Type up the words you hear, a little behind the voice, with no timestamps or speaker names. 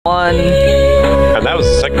fun. And that was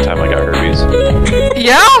the second time I got herpes.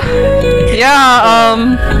 Yeah,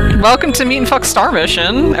 welcome to Meet and Fuck Star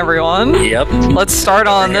Mission, everyone. Yep. Let's start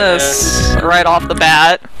on this right off the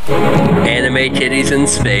bat. Anime titties in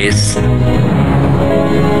space.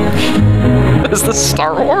 Is this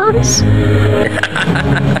Star Wars?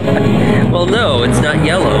 Well, no, it's not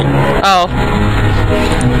yellow. Oh.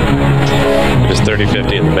 Just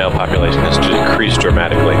 30-50 and the male population has decreased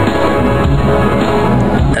dramatically.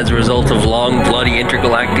 As a result of long, bloody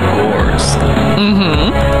intergalactic wars.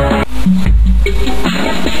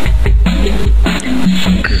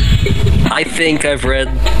 I think I've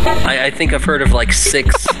heard of like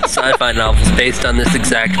 6 sci-fi novels based on this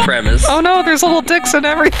exact premise. Oh no, there's little dicks and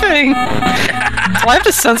everything. Do I have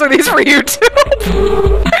to censor these for YouTube?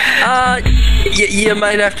 You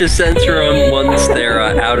might have to censor them once they're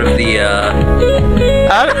out of the,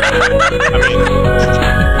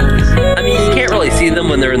 I mean, you can't really see them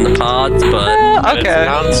when they're in the pods, but... okay.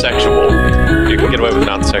 It's non-sexual. You can get away with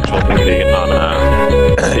non-sexual nudity on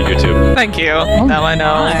YouTube. Thank you. Now I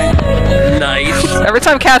know. Nice. Every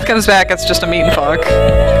time Kath comes back, it's just a meet and fuck.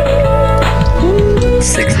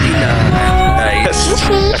 69. Nice.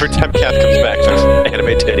 Every time Kath comes back, there's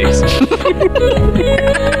anime titties.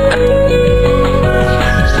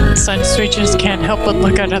 Sometimes we just can't help but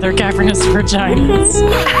look at other cavernous vaginas.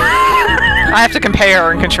 I have to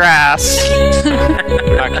compare and contrast.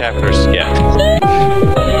 Not cavernous yet.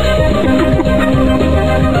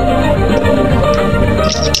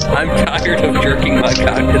 I'm tired of jerking my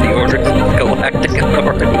cock to the orders of the Galactic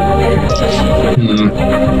Authority.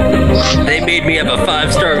 They made me have a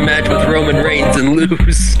 5-star match with Roman Reigns and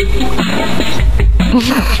lose.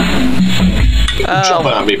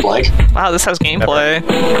 Jumping on me, Blank. Wow, this has gameplay.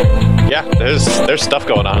 Yeah, there's stuff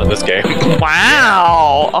going on in this game.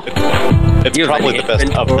 Wow. It's probably the best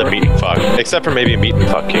of the meet and fuck, except for maybe Meet and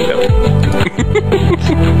Fuck Kingdom.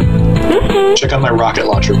 Check out my rocket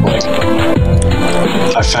launcher, Blank.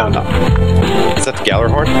 I found it. Is that the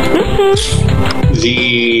Gallerhorn?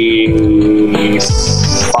 The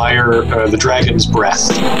fire, the dragon's breath.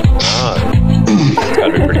 Ah,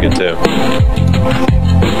 that'd be pretty good too.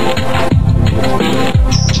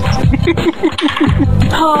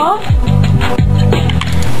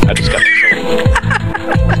 I just got the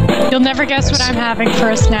You'll never guess what I'm having for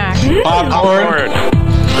a snack. Popcorn.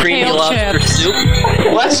 Creamy Kale lobster chips. soup.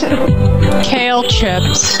 What? Kale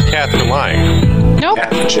chips. Kath, you're lying. Nope.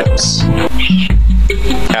 Half chips.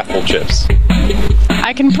 Kathful chips.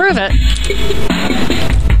 I can prove it.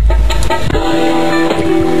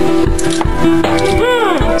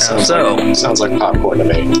 Sounds like popcorn to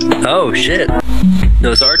me. Oh shit.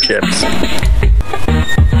 Those are chips.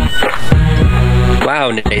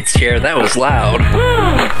 Wow, Nate's chair, that was loud.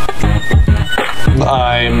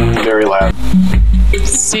 I'm very loud.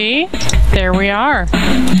 See? There we are.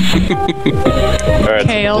 Alright,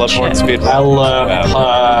 Kale so Bloodborne chip. speed. I'll,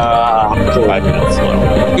 5 minutes slow.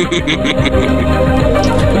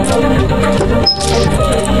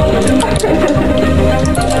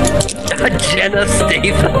 Jenna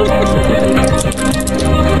Statham.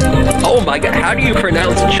 Oh my god, how do you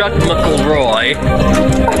pronounce Chuck McElroy?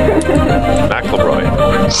 McElroy.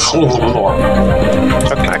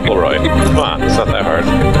 Chuck McElroy. Come on, it's not that hard.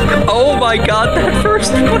 Oh my god, that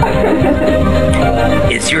first one.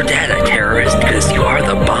 Is your dad a terrorist? Because you are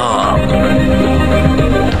the bomb.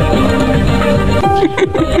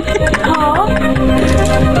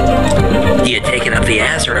 Do you take it up the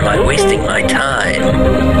ass or am I wasting my time?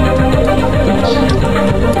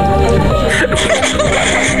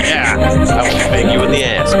 Yeah, I will bang you in the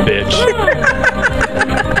ass, bitch.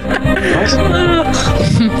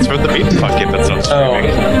 It's for the meat and fuck game that's on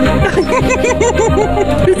streaming.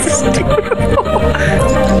 This is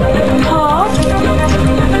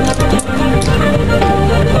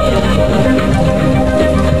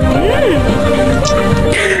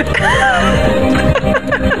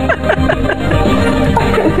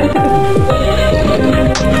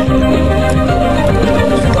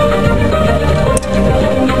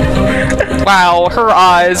Wow, her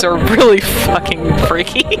eyes are really fucking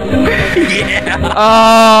freaky. yeah.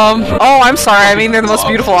 Oh, I'm sorry. I mean, they're the most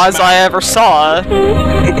beautiful eyes I ever saw. So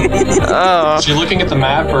you're looking at the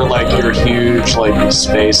map or like your huge like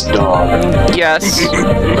space dog? Yes.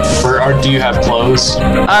 Or do you have clothes?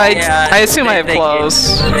 I assume I have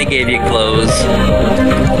clothes. They gave you clothes.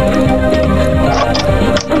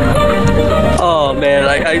 Oh man,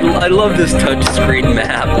 I love this touchscreen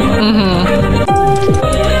map.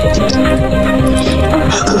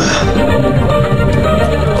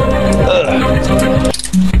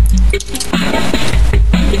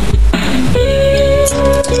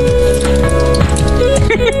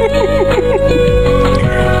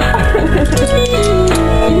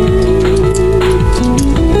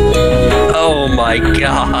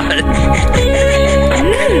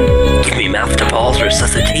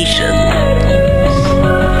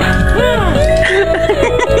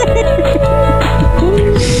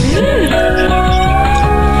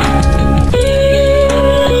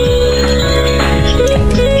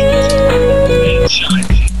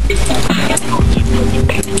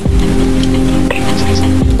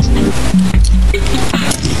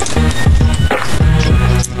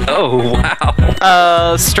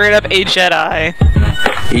 Straight up a Jedi.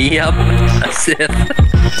 Yep, a Sith.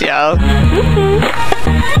 Yeah.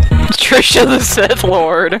 Trisha the Sith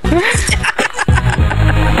Lord.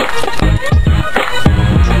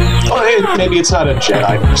 Well, maybe it's not a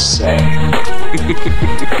Jedi per se.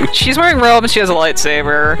 She's wearing robe and she has a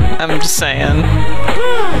lightsaber. I'm just saying.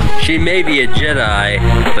 She may be a Jedi,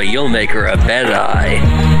 but you'll make her a Bedai.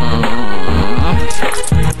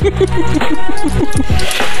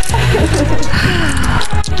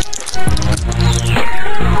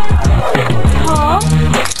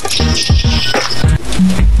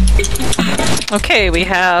 Okay, we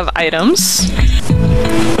have items.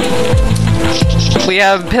 We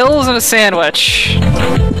have pills and a sandwich.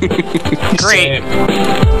 Great.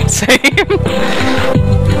 Same.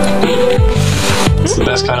 It's the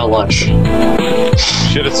best kind of lunch.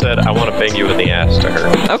 Should have said, I want to bang you in the ass to her.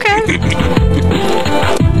 Okay.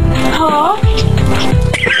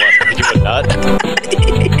 What, you a nut?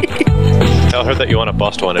 Tell her that you want to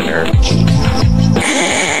bust one in her.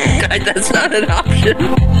 That's not an option.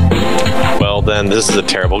 Well, then, this is a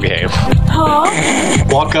terrible game.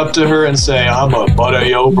 Walk up to her and say, I'm a butter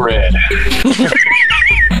your bread.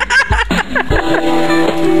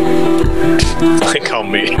 They call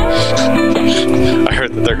me. I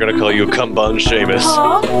heard that they're gonna call you Cum Bun Seamus.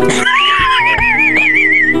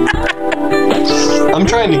 I'm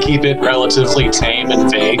trying to keep it relatively tame and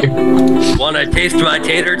vague. Wanna taste my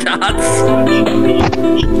tater tots?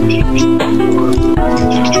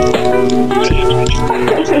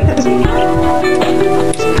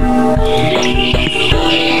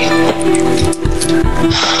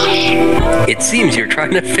 It seems you're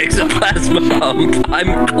trying to fix a plasma pump.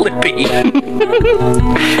 I'm Clippy.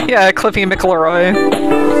 Yeah, Clippy McElroy.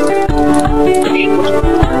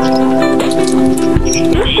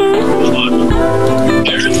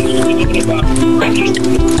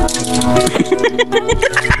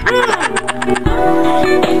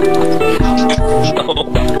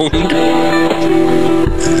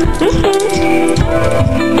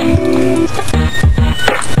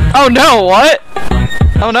 Oh no, what?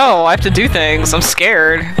 Oh no, I have to do things. I'm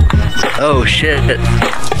scared. Oh shit.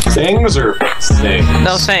 Things or things?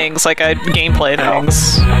 No things, like gameplay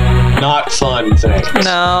things. Not fun things.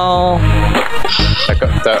 No.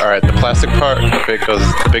 Alright, the plastic part,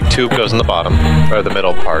 the big tube goes in the bottom, or the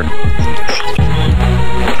middle part.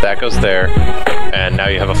 That goes there, and now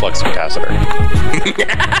you have a flux capacitor.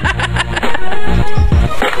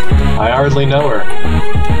 I hardly know her.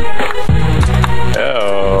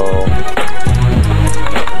 Oh.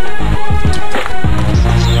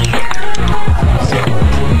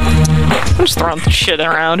 I'm just throwing shit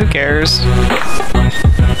around, who cares?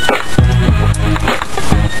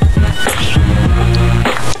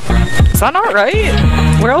 Is that not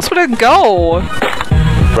right? Where else would it go?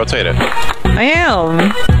 Rotate it. I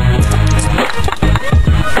am.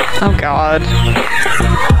 Oh god.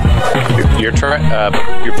 You're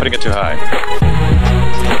putting it too high.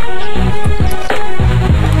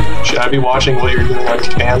 Should I be watching what you're doing on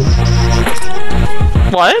your cam?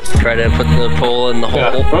 What? Try to put the pole in the hole.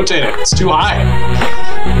 Yeah, rotate it. It's too high.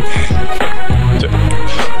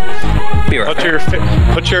 Be right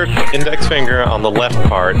back. Put your index finger on the left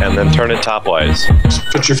part and then turn it topwise. Just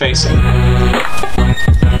put your face in.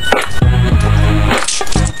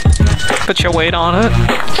 Put your weight on it.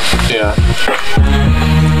 Yeah.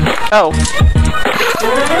 Oh.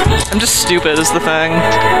 I'm just stupid is the thing.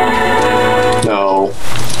 No.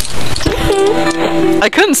 I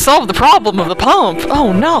couldn't solve the problem of the pump.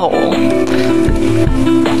 Oh no.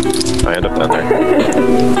 I end up down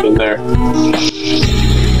there. In there.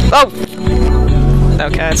 Oh.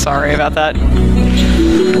 Okay, sorry about that.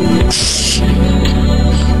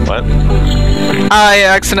 What? I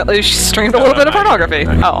accidentally streamed a little bit of pornography.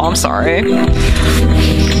 Oh, I'm sorry.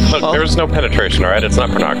 Look, Well. there's no penetration, alright? It's not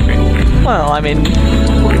pornography. Well, I mean,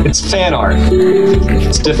 It's fan art.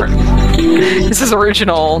 It's different. this is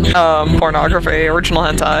original pornography, original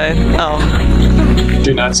hentai.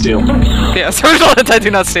 Do not steal. Yes, original hentai, do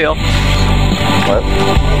not steal. What?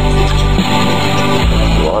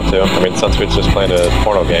 You want to? I mean, Sunsweet's just playing a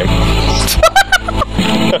porno game.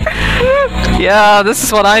 Yeah, this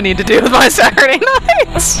is what I need to do with my Saturday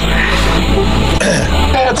nights.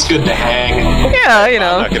 That's good to hang. Yeah, you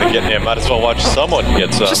know. I'm not gonna get in. Might as well watch someone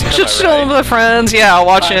get some. Just Am I chilling right? with friends. Yeah,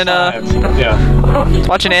 watching Yeah.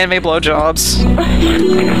 watching anime blowjobs.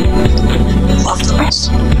 Love those.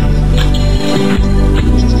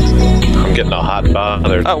 I'm getting all hot and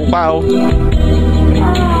bothered. Oh wow.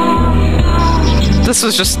 This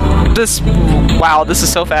was just this. Wow, this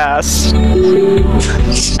is so fast.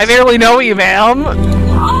 I barely know you, ma'am.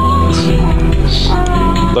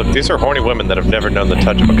 Look, these are horny women that have never known the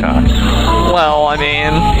touch of a cock. Well, I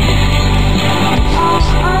mean...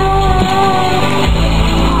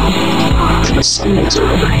 Someone's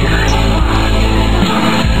over here.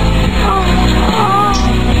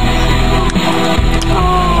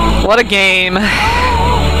 What a game.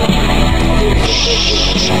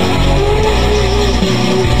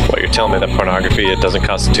 What, you're telling me that pornography, it doesn't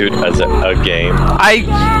constitute as a game?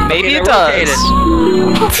 Maybe it rotate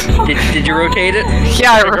does. Did you rotate it?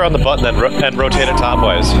 Yeah, Finger on the button and rotate it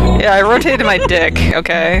topwise. yeah, I rotated my dick,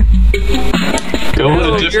 okay? Go with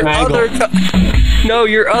a different angle. No,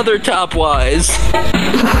 your other top wise.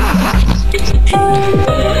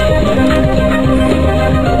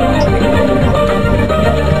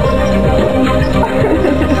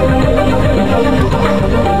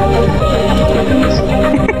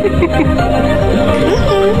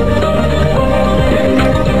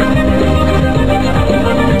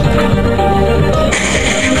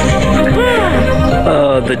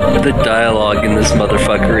 The dialogue in this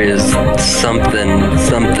motherfucker is something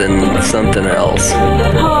else.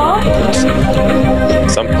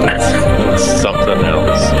 Something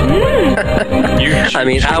else. I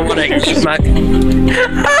mean, I want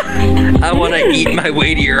to eat my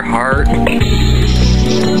way to your heart.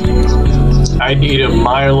 I need a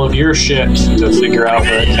mile of your shit to figure out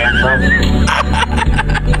where it came from.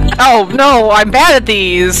 Oh, no, I'm bad at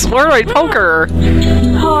these. Where do I poker?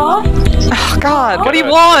 Oh, God, what do you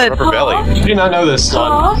want? Rubber belly. I do not know this,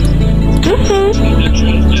 son.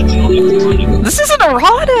 This isn't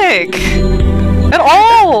erotic! At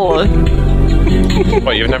all!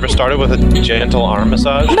 What, you've never started with a gentle arm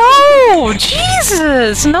massage? No!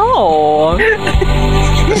 Jesus, no!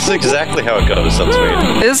 This is exactly how it goes,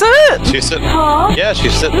 Sunsweet. Is it? She's sitting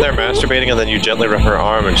there masturbating, and then you gently rub her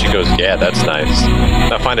arm, and she goes, "Yeah, that's nice.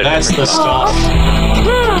 Now find it. That's the stuff.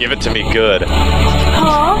 Give it to me good."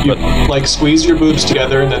 You, like, squeeze your boobs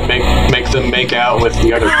together and then make them make out with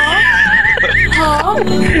the other.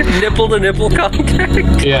 Nipple to nipple contact.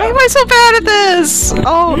 Why Yeah. am I so bad at this?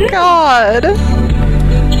 Oh, God.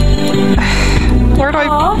 Where do I...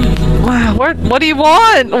 Wow, what do you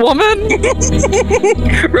want, woman?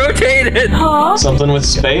 Rotate it. Something with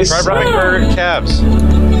space. Try rubbing her calves.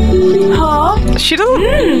 She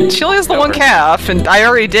doesn't... She only has the one calf, and I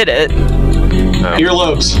already did it.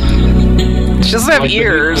 Earlobes. She doesn't have Like the big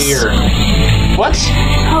ears. ear. What?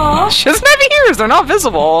 She doesn't have ears, they're not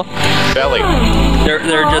visible. Belly. They're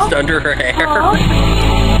just under her hair.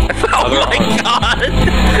 Oh Other my arm. god!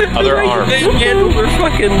 Other arm. They handle her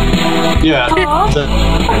fucking. Yeah.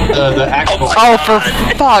 The actual. Oh, for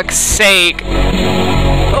fuck's sake.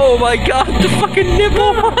 Oh my god, the fucking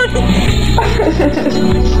nipple one!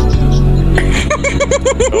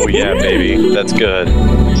 Oh yeah, baby. That's good.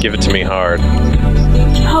 Give it to me hard.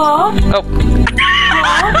 Oh.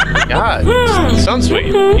 God,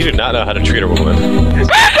 Sunsweet. You do not know how to treat a woman.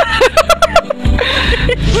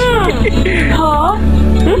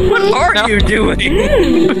 What are you doing?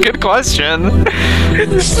 Good question.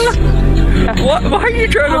 Why are you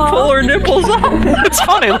trying to pull her nipples off? It's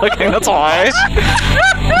funny looking, that's why.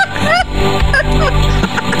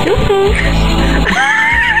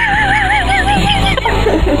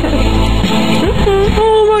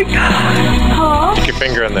 Oh my god. Stick your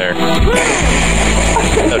finger in there.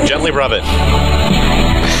 No, gently rub it.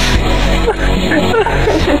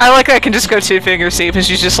 I like that I can just go 2 fingers deep and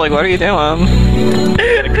she's just like, what are you doing?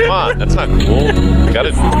 Like, come on, that's not cool. You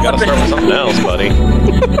gotta start with something else, buddy.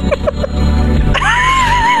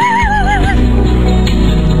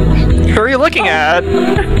 Who are you looking at?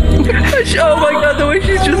 Oh my god, the way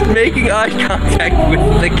she's just making eye contact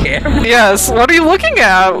with the camera. Yes, what are you looking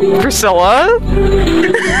at, Priscilla?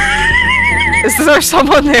 Is there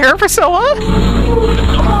someone there, Priscilla?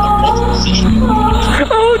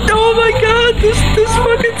 Oh my god, this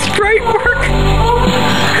fucking sprite work.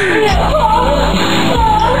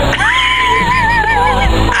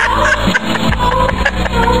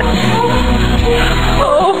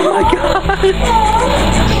 Oh my god.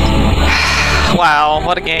 Wow,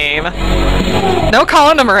 what a game. No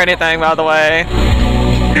condom or anything, by the way.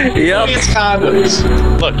 Yep. It's condoms.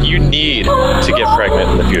 Look, you need to get pregnant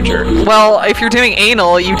in the future. Well, if you're doing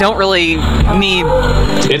anal, you don't really need...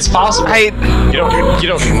 It's possible. You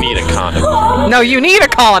don't need a condom. No, you need a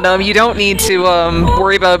condom. You don't need to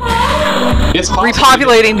worry about It's possible.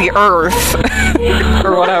 repopulating the Earth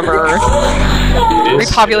or whatever. It's-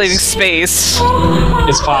 Repopulating space.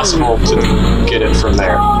 It's possible to get it from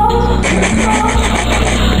there.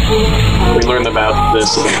 We learned about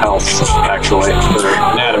this in health, actually, or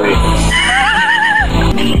anatomy.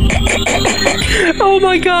 Oh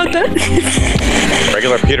my god, that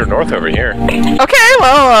Regular Peter North over here. Okay,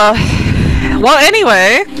 well,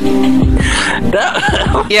 anyway.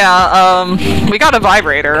 Yeah, we got a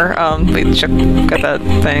vibrator. We got that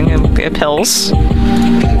thing and we have pills.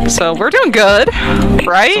 So we're doing good,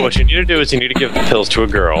 right? So what you need to do is you need to give the pills to a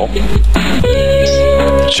girl.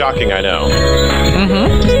 Shocking, I know.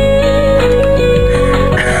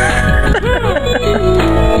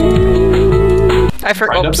 I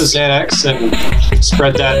forgot. Grind up the Xanax and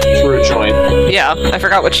spread that through a joint. Yeah, I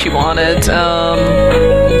forgot what she wanted.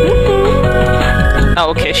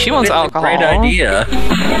 Oh, okay, she wants alcohol. Great idea.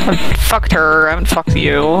 I fucked her. I haven't fucked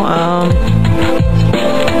you.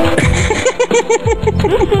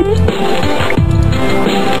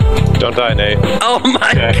 Don't die, Nate. Oh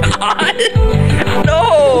my god!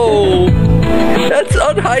 No! That's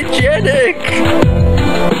unhygienic!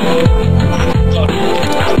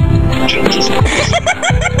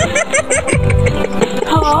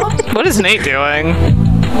 What is Nate doing?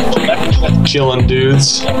 Killing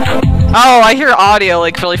dudes. Oh, I hear audio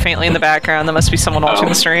like really faintly in the background. That must be someone watching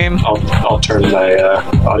the stream. I'll turn my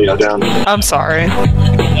audio down. I'm sorry.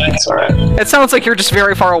 It's alright. It sounds like you're just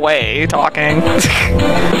very far away talking.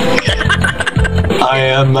 I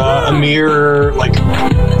am a mere, like,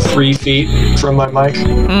 3 feet from my mic.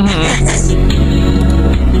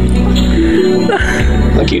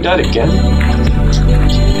 Like, you died again.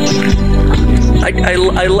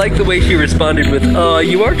 I like the way she responded with,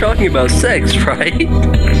 you are talking about sex, right?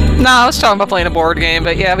 No, I was talking about playing a board game,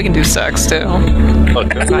 but yeah, we can do sex too.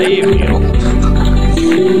 Look, that's naive of you.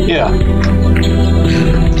 Yeah.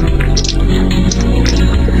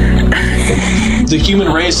 The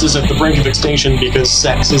human race is at the brink of extinction because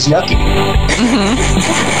sex is yucky.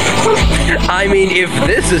 I mean, if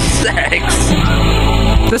this is sex...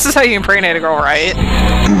 This is how you impregnate a girl, right?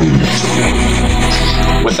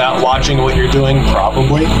 Without watching what you're doing,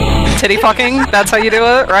 probably. Titty fucking? That's how you do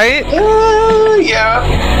it, right? Yeah.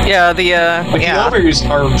 Yeah, the The ovaries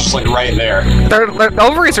are just, like, right there. Their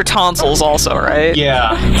ovaries are tonsils also, right?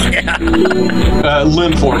 Yeah.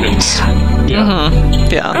 Lymph organs. Yeah.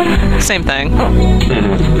 Yeah. Same thing.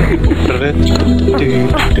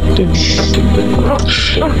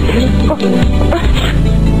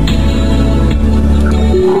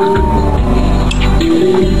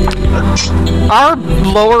 Our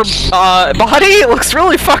lower body looks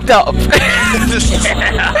really fucked up.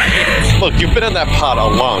 Look, you've been in that pot a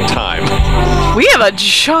long time. We have a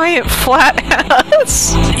giant flat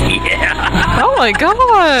ass. Yeah. Oh my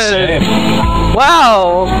god. Same.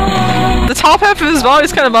 Wow. The top half of his body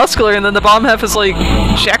is kind of muscular, and then the bottom half is like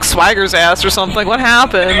Jack Swagger's ass or something. What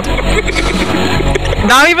happened?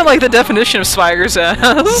 Not even like the definition of Swagger's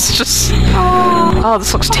ass. Just. Oh,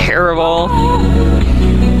 this looks terrible.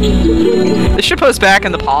 They should put us back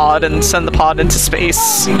in the pod and send the pod into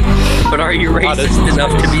space. But are you racist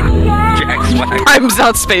enough to be Jack Swagger? I'm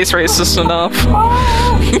not space racist enough.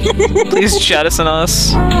 Please jettison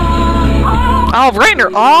us. Oh, right in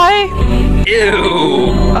her eye? Ew.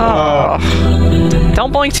 Oh.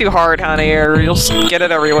 Don't blink too hard, honey, or you'll just get it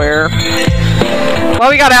everywhere. Well,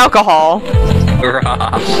 we got alcohol.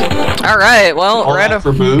 Alright, well, All we're at that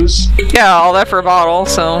for booze? Yeah, all that for a bottle,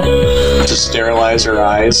 so... To sterilize her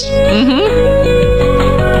eyes?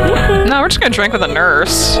 No, we're just gonna drink with a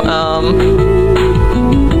nurse.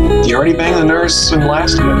 You already banged the nurse in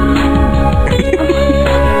last year.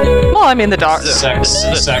 Well, I mean the doctor. Sex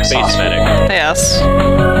Space medic. Yes.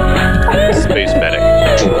 Space medic.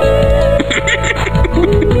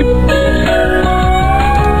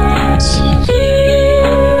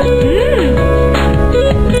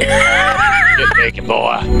 Get naked,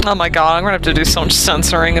 boy. Oh my god, I'm gonna have to do so much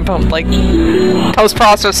censoring about, like,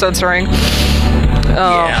 post-process censoring.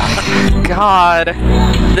 Oh, Yeah. God.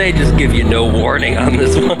 They just give you no warning on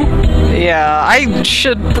this one. Yeah, I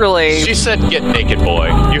should really... She said, "Get naked, boy."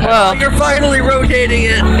 You have. Well, You're finally rotating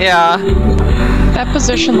it! yeah. That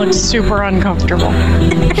position looks super uncomfortable.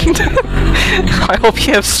 I hope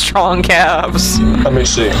you have strong calves. Let me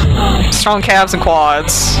see. Strong calves and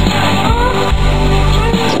quads.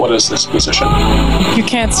 What is this position? You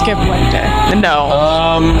can't skip leg day. No.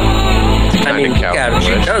 I mean, yeah,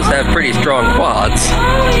 she does have pretty strong quads.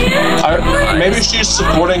 Maybe she's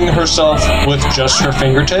supporting herself with just her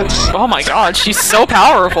fingertips? Oh my god, she's so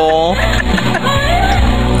powerful.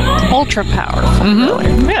 Ultra powerful.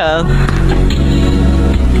 Yeah.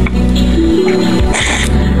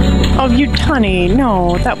 Oh, you tunny.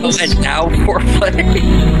 No, that was... And now foreplay.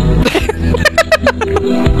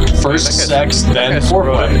 First sex, then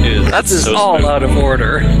foreplay. That's This is so all smooth. out of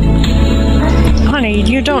order. Honey,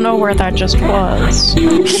 you don't know where that just was.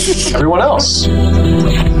 Everyone else.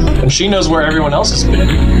 And she knows where everyone else has been.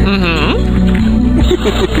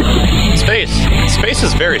 Space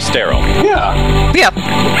is very sterile. Yeah. Yep.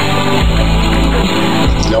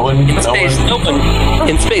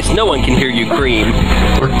 In space, no one can hear you scream.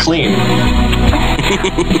 We're clean.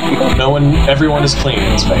 Everyone is clean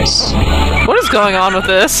in space. What is going on with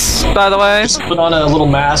this, by the way? Just put on a little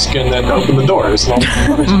mask and then open the doors.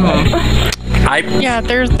 Yeah,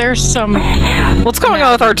 there's some. What's going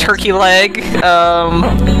on with our turkey leg?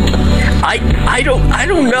 I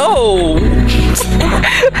don't know.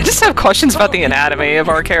 I just have questions about the anatomy of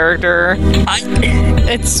our character.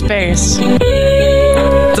 It's space.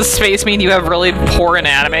 Does space mean you have really poor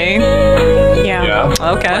anatomy? Yeah.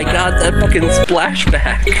 Okay. Oh my god, that fucking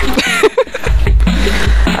splashback.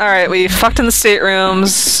 Alright, we fucked in the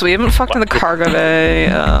staterooms. We haven't fucked in the cargo bay.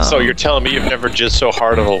 So you're telling me you've never jizzed so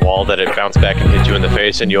hard on a wall that it bounced back and hit you in the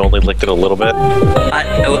face and you only licked it a little bit?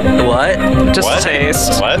 What? Just What? a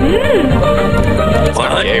taste. What? It's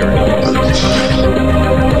not gay or anything.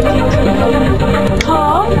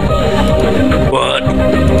 What?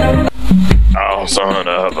 Oh, son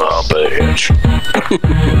of a bitch.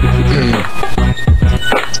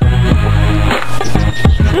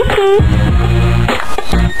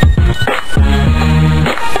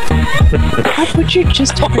 How would you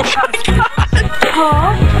just? Oh my god!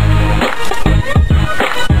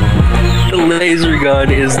 The laser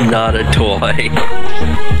gun is not a toy.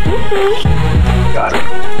 Got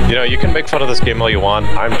it. You know, you can make fun of this game all you want.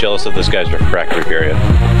 I'm jealous of this guy's refractory period.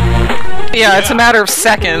 Yeah, it's a matter of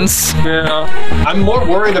seconds. Yeah. I'm more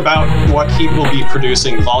worried about what he will be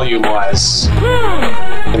producing volume-wise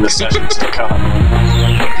in the sessions to come.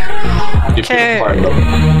 If you Okay. apply them.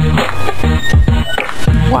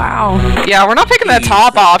 Wow. Yeah, we're not picking that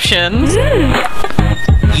top option.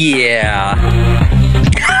 Yeah.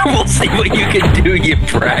 We'll see what you can do, you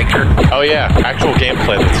bragger. Oh yeah, actual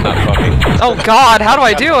gameplay that's not fucking. Oh god, how do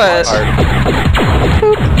I do it?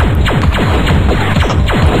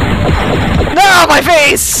 No, my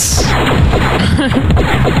face!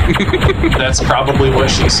 That's probably what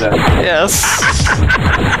she said. Yes.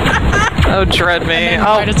 Oh, dread me. And then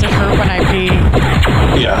why does it hurt when I pee?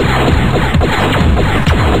 Yeah.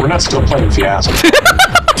 We're not still playing Fiasco.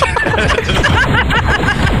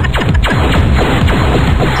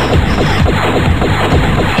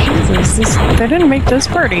 Jesus, they didn't make this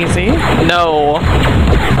part easy. No.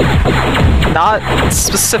 Not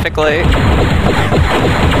specifically.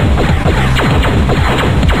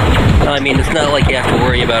 I mean, it's not like you have to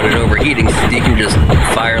worry about it overheating, so you can just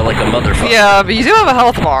fire like a motherfucker. Yeah, but you do have a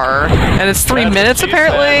health bar. And it's 3 That's minutes, what she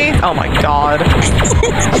apparently? Oh my god.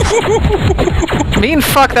 Mean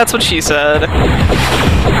fuck, that's what she said.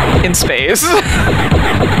 In space.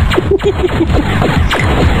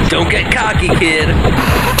 Don't get cocky, kid.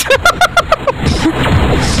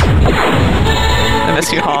 I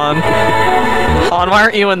miss you, Han. Han, why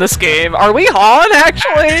aren't you in this game? Are we Han,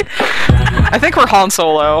 actually? I think we're Han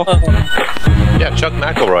Solo. Yeah, Chuck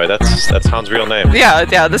McElroy. That's Han's real name.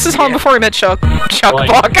 Yeah, this is Han before we met Chuck Like,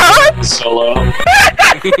 Baka. Solo.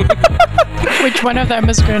 Which one of them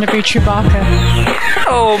is going to be Chewbacca?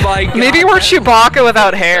 Oh my god. Maybe we're Chewbacca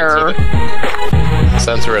without hair.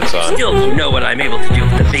 Censor it, son. Still don't know what I'm able to do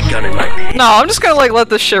with the big gun in my pants. No, I'm just gonna like let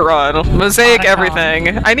this shit run. Mosaic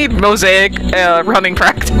everything. I need mosaic running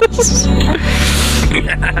practice.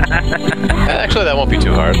 Actually, that won't be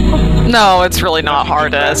too hard. No, it's really not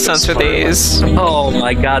hard to censor these. Oh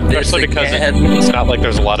my god, this Especially because again. it's not like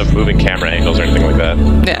there's a lot of moving camera angles or anything like that.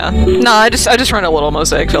 Yeah. No, I just run a little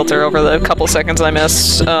mosaic filter over the couple seconds I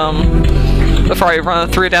missed before I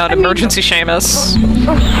threw down emergency Seamus.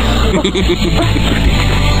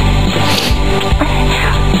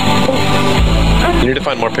 You need to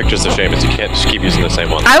find more pictures of Seamus. You can't just keep using the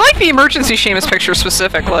same one. I like the emergency Seamus picture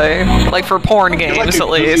specifically, like for porn Get games like a at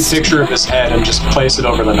least. picture of his head and just place it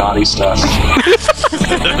over the naughty stuff.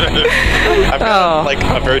 I've got like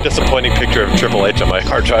a very disappointing picture of Triple H on my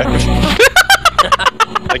hard drive.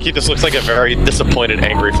 Like he just looks like a very disappointed,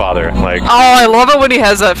 angry father. Like, Oh, I love it when he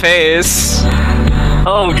has that face.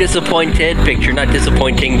 Oh, disappointed picture, not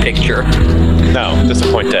disappointing picture. no,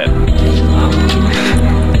 disappointed.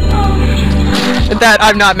 That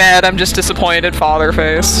I'm not mad, I'm just disappointed father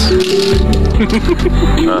face.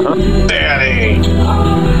 Daddy!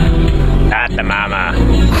 Not the mama.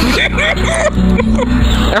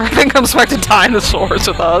 Everything comes back to dinosaurs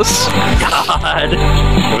with us. God.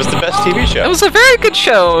 It was the best TV show. It was a very good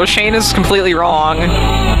show. Shane is completely wrong.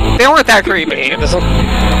 They weren't that creepy. Shane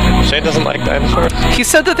doesn't like dinosaurs. He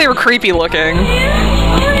said that they were creepy looking.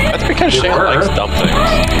 That's because Shane likes dumb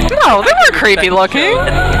things. No, they weren't creepy looking.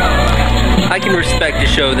 I can respect a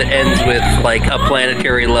show that ends with, like, a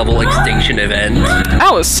planetary level extinction event.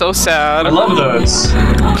 That was so sad. I love those.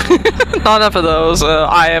 Not enough of those,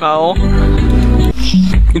 IMO.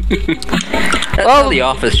 That's how The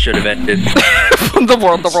Office should have ended. the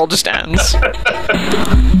world just ends.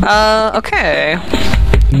 Okay.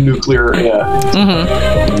 Nuclear, yeah.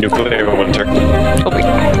 Nuclear winter. Okay.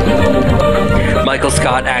 Michael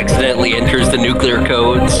Scott accidentally enters the nuclear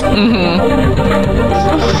codes.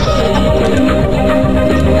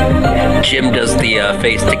 Jim does the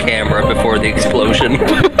face to camera before the explosion.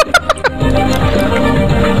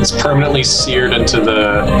 It's permanently seared into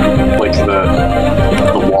the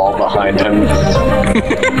wall behind him.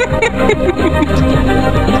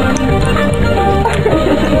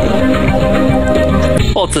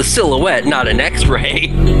 Well, it's a silhouette, not an X-ray.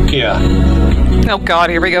 Yeah. Oh god,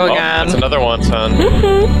 here we go Oh, again. that's another one, son.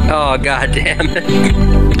 Oh, god damn it.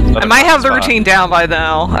 I might have the routine down by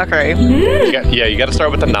now. Okay. You gotta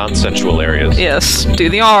start with the non-sensual areas. Yes. Do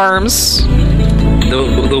the arms.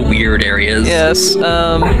 The weird areas. Yes. Do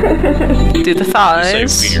the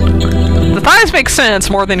thighs. Say weird. The thighs make sense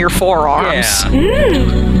more than your forearms.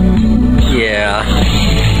 Yeah.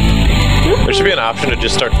 There should be an option to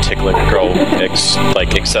just start tickling a girl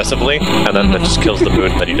excessively, and then that just kills the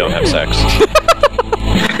mood that you don't have sex.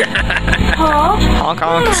 Honk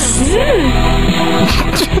honk.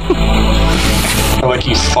 Or like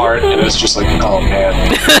you fart and it's just like, oh man.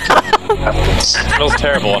 It smells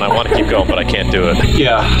terrible and I want to keep going, but I can't do it.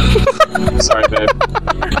 Yeah. Sorry, babe.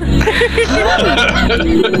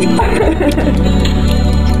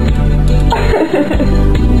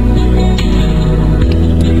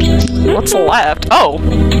 What's left? Oh.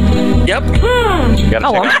 Yep. You gotta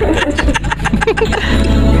Oh, take well.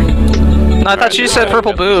 No, I thought you said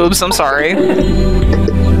purple boobs. I'm sorry.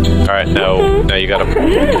 Alright, now you gotta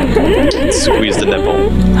squeeze the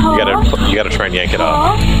nipple. You gotta try and yank it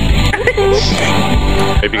off.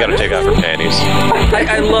 Maybe you gotta take off her panties.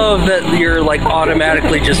 I love that you're, like,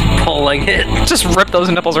 automatically just pulling it. Just rip those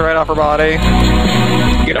nipples right off her body.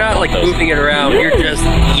 You're not, like, moving it around. You're just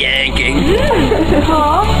yanking.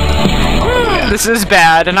 This is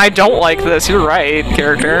bad, and I don't like this. You're right,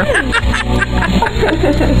 character.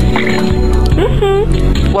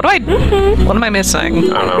 What am I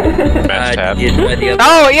missing? I don't know. Match tab.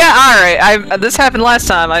 Oh yeah, alright. This happened last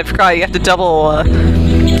time. I forgot you have to double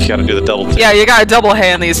You gotta do the double tip. yeah, you gotta double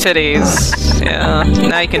hand these titties. Yeah.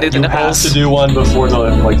 Now you can do the You have nipples. to do one before the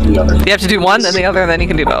other. You have to do one, then the other, and then you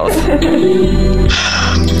can do both.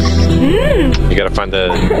 You gotta find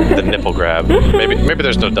the nipple grab. Maybe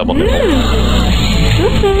there's no double nipple.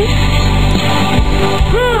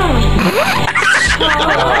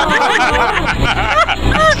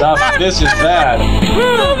 Stop. This is bad.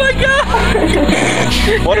 Oh my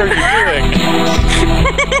god! What are you doing?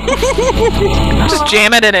 Just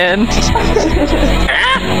jamming it in.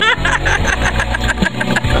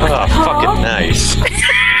 Oh, fucking nice.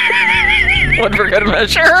 One for good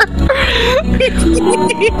measure.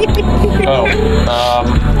 Oh.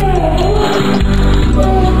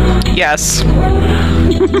 Yes.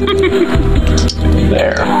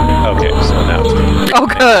 There. Okay, so now. Oh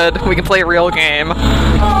good. We can play a real game.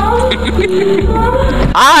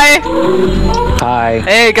 Hi! Hi.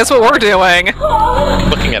 Hey, guess what we're doing?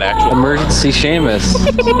 Looking at actual. Emergency Seamus.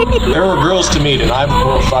 There were girls to meet, and I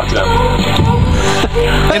will fuck them.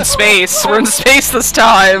 In space. We're in space this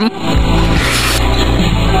time.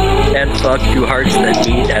 And fuck, two hearts that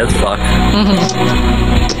meet as fuck.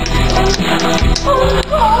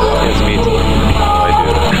 Yes, me too. Oh,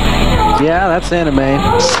 I Yeah, that's anime.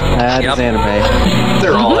 That is anime.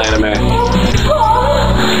 They're all anime.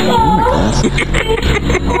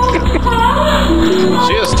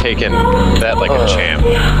 She has taken that like a champ.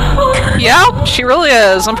 Yeah, she really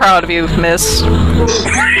is. I'm proud of you, miss. Found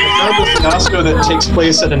the fiasco that takes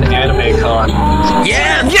place at an anime con.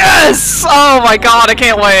 Yes! Yes! Oh my god, I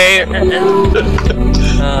can't wait.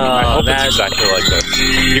 I hope it's exactly like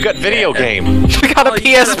this. You got video game. We got a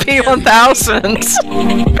PSP 1000.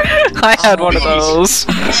 I had one of those.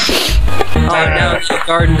 Now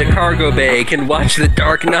Garden the Cargo Bay can watch The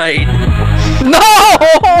Dark Knight. No!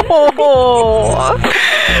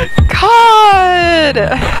 God!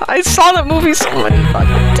 I saw that movie so many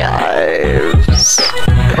fucking times.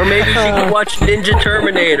 Or maybe she can watch Ninja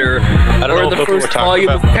Terminator. I don't know or what the movie we're first talking volume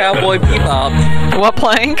about. of Cowboy Bebop. What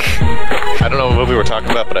plank? I don't know what movie we're talking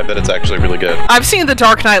about, but I bet it's actually really good. I've seen The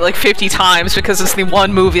Dark Knight like 50 times because it's the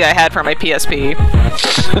one movie I had for my PSP.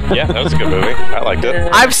 Yeah, that was a good movie. I liked it.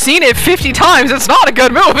 I've seen it 50 times, it's not a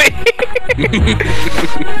good movie!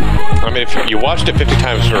 I mean, if you watched it 50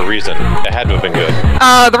 times for a reason, it had to have been good.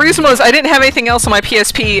 The reason was I didn't have anything else on my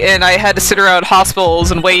PSP, and I had to sit around hospitals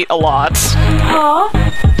and wait a lot.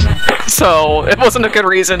 So it wasn't a good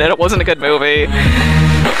reason, and it wasn't a good movie.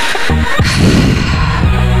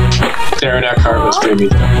 Aaron Eckhart was dreamy.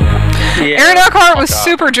 Yeah. Aaron Eckhart was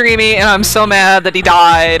super dreamy, and I'm so mad that he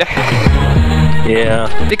died. Yeah.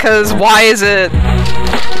 Because why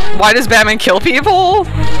does Batman kill people?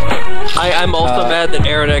 I'm also mad that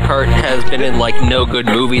Aaron Eckhart has been in, like, no good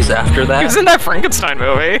movies after that. He was in that Frankenstein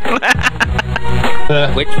movie.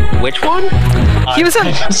 Which one? He was in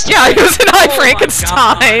I,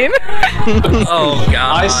 Frankenstein. Oh,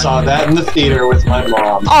 God. I saw that in the theater with my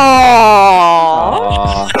mom.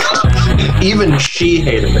 Aww. Even she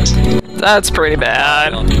hated it. That's pretty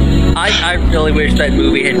bad. I really wish that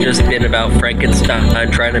movie had just been about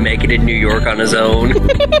Frankenstein trying to make it in New York on his own.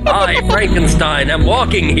 I, Frankenstein, am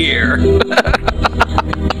walking here.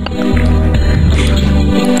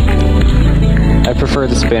 I prefer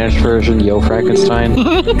the Spanish version, Yo Frankenstein.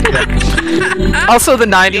 Also the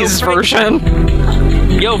 90s version.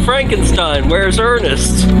 Yo, Frankenstein, where's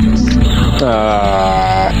Ernest?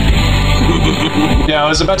 Yeah, I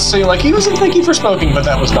was about to say, like, he wasn't thinking for smoking, but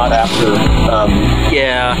that was not after.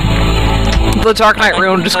 Yeah. The Dark Knight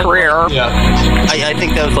ruined his career. Yeah. I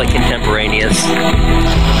think that was, like, contemporaneous.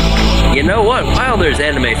 You know what? While there's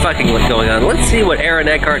anime fucking going on, let's see what Aaron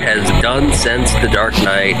Eckhart has done since The Dark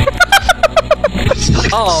Knight.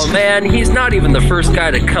 Oh man, he's not even the first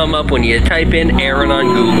guy to come up when you type in Aaron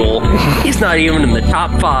on Google. He's not even in the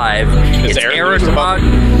top 5. It's Aaron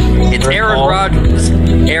Rodgers,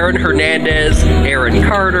 Aaron Hernandez, Aaron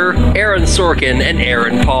Carter, Aaron Sorkin, and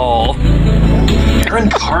Aaron Paul. Aaron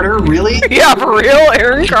Carter, really? Yeah, for real,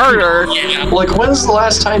 Aaron Carter. Yeah. Like, when's the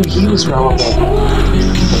last time he was relevant?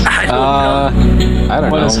 I don't know. I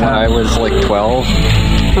don't know, when I was like 12.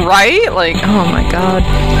 Right? Like, oh my god.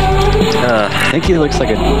 I think he looks like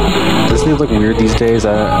doesn't he look weird these days? He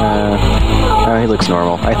looks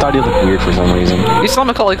normal. I thought he looked weird for some reason. You saw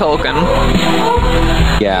Macaulay Culkin.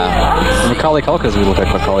 Yeah. Macaulay Culkin doesn't look like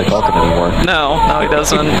Macaulay Culkin anymore. No, he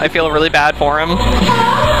doesn't. I feel really bad for him.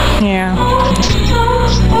 Yeah.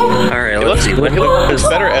 Alright, He let's see. looks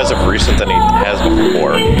better as of recent than he has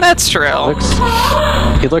before. That's true.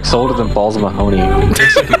 He looks older than Balls Mahoney.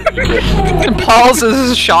 Paul's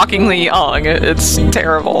is shockingly young. It's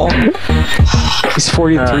terrible. He's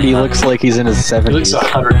 43. He looks like he's in his 70s. He looks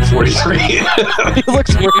 143.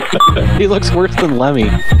 He looks worse than Lemmy.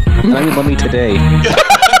 I mean Lemmy today.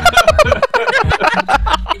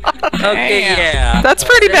 Okay, yeah. That's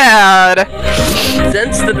pretty bad.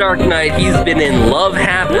 Since The Dark Knight, he's been in Love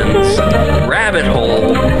Happens, Rabbit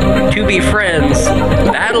Hole, To Be Friends,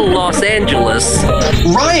 Battle Los Angeles,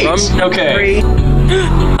 Right! Rum Okay.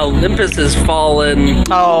 Olympus Has Fallen,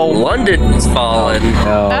 Oh. London Has Fallen,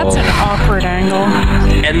 No. That's an awkward angle.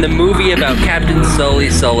 and the movie about Captain Sully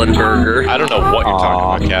Sullenberger. I don't know what you're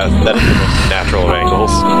talking about, Kath. That is the most natural of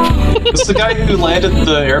angles. It's the guy who landed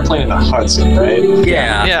the airplane in the Hudson, right?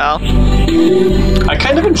 Yeah. Yeah. I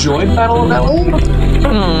kind of enjoyed Battle of LA.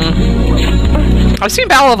 I've seen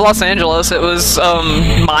Battle of Los Angeles. It was,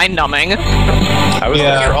 mind-numbing. I was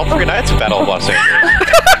there for all 3 nights of Battle of Los Angeles.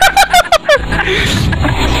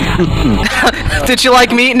 Did you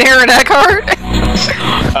like meeting Aaron Eckhart?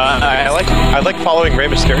 I like following Rey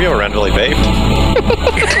Mysterio around Billy Babe.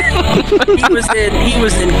 He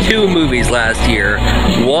was in 2 movies last year.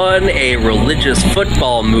 One, a religious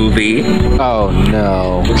football movie. Oh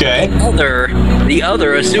no. Okay. The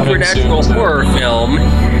other, a supernatural horror film,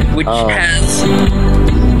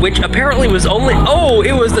 which apparently was only. Oh,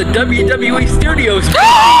 it was a WWE Studios movie.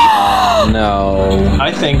 No.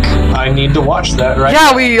 I think I need to watch that right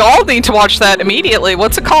Yeah, now. we all need to watch that immediately.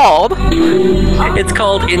 What's it called? It's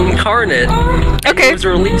called Incarnate. And Okay. It was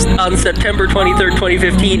released on September 23rd,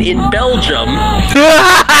 2015 in Belgium.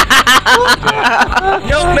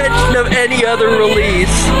 No mention of any other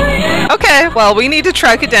release. Okay, well, we need to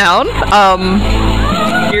track it down.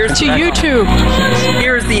 Here's To YouTube.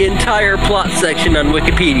 Here's the entire plot section on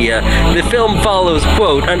Wikipedia. The film follows,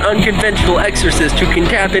 quote, an unconventional exorcist who can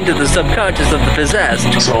tap into the subconscious of the possessed,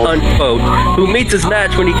 unquote, who meets his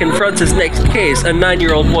match when he confronts his next case, a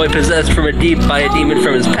 9-year-old boy possessed by a demon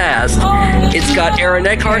from his past. It's got Aaron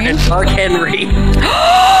Eckhart and Mark Henry.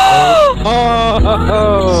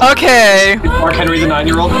 Okay. Mark Henry, the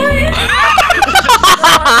 9-year-old.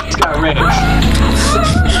 He's got range.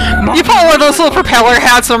 You put one of those little propeller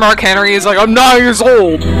hats on Mark Henry. He's like, I'm 9 years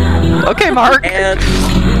old. Okay, Mark. And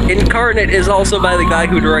Incarnate is also by the guy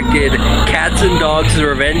who directed Cats and Dogs, The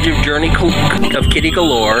Revenge of Kitty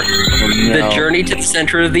Galore, The Journey to the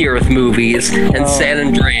Center of the Earth movies, and San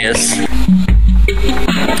Andreas.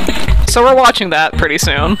 So we're watching that pretty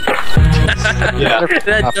soon. Yeah.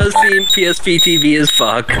 That does seem PSP TV as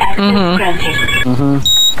fuck.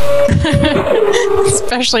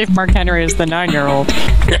 Especially if Mark Henry is the 9-year-old.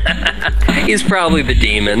 He's probably the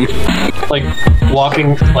demon. Like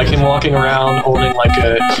him walking around holding like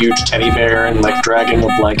a huge teddy bear and like dragging a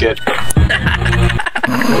blanket.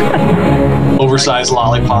 Oversized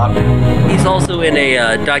lollipop. He's also in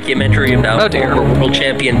a documentary about former world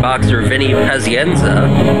champion boxer Vinny Pazienza.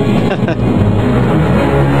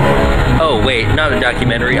 Oh wait, not a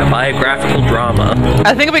documentary, a biographical drama.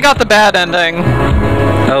 I think we got the bad ending.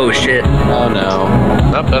 Oh shit. Oh no.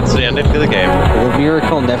 Nope, that's the ending to the game. The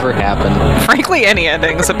miracle never happened. Frankly, any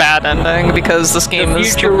ending is a bad ending because this game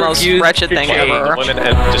is the future most refused wretched to thing change. ever. The women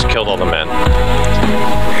and just killed all the men.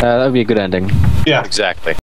 That would be a good ending. Yeah. Exactly.